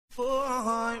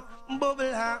For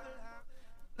bubble hop.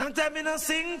 Long time me no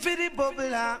sing for the bubble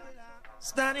hop.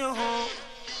 Stand your home.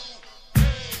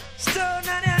 Stone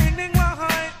and your hinging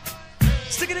boy.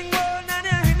 Stick it in bone and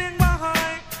your hinging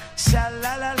boy. Sha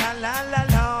la la la la la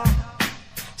la.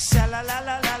 Sha la la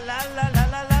la la la la la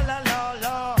la la la la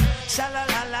la. Sha la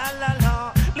la la la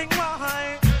la. Ling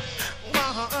boy.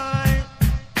 Boy.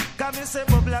 Come me say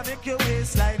bubble make your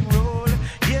waistline roll.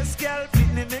 Yes, girl,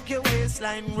 fit me make your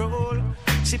waistline roll.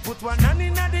 She put one hand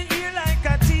in the ear like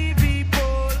a TV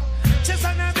pole. Chest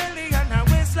on her belly and her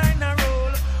waistline a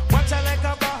roll. Watch her like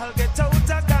a ball get out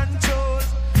of control.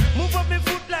 Move up me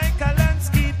foot like a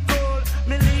landscape goal.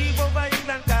 Me leave over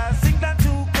England cause England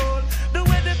too cold. The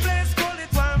way the place cold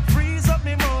it won't freeze up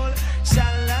me mole. Sha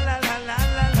la la la la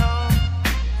la la.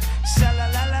 Sha la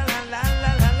la la la la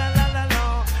la la la la la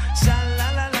la. Sha la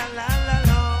la la la la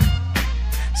la.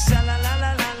 Sha la la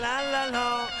la la la la la.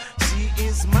 She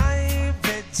is my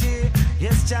veggie.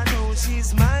 Yes, I know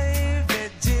she's my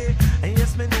veggie. And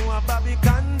yes, me know a Bobby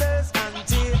Candace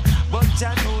auntie. But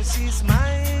I know she's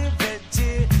my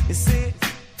veggie. You see,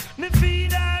 me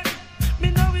feed her,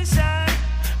 me know we shy.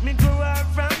 Me grow her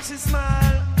from she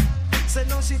small. Say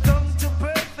no, she come to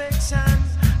perfection.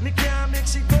 Me can't make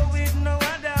she go with no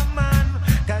other man.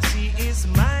 Cause she is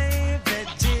my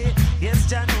veggie.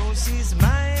 Yes, I know she's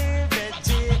my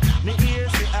veggie. Me hear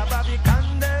say a Bobby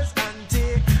Candace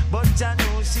auntie. But I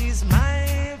know she's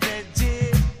my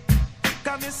veggie.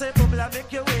 Come and say bubble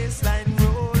make your waistline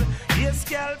roll. Yes,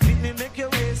 girl, fit me make your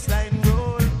waistline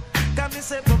roll. Come and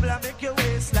say bubble make your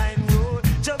waistline roll.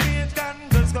 Jamaican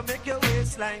girls go make your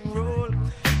waistline roll.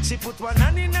 She put one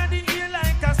hand in the ear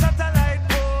like a satellite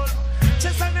pole.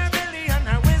 Chest on her belly and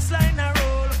her waistline a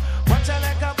roll. Watch her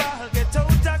like a ball get out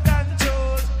of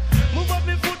control. Move up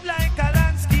me foot like a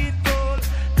landscape goal.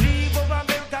 Leave over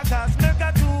America cause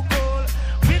America too cold.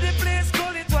 With the place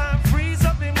cold it won't freeze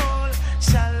up me mole.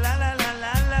 Sha la la la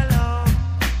la la la.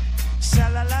 Sha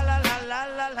la la la la la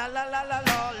la la la la la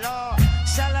la la.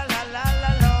 Sha la la la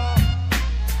la la.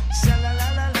 Sha la la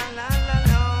la la la la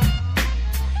la.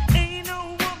 Ain't no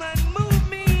woman move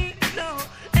me, no.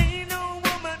 Ain't no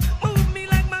woman move me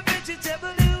like my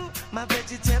vegetable do. My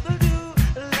vegetable do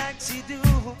like she do.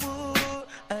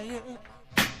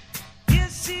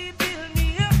 Yes, she build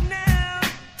me up now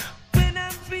when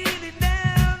I'm feeling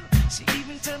down. She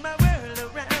even turn my world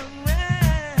around.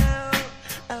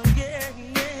 Oh yeah,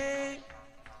 yeah.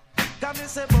 Come and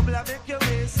say bubble make your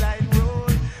waistline roll.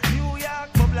 New York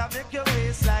bubble make your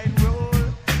waistline roll.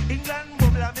 England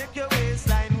bubble make your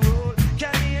waistline roll.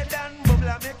 Canadian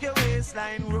bubble make your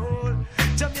waistline roll.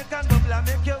 Jamaican bubble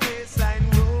make your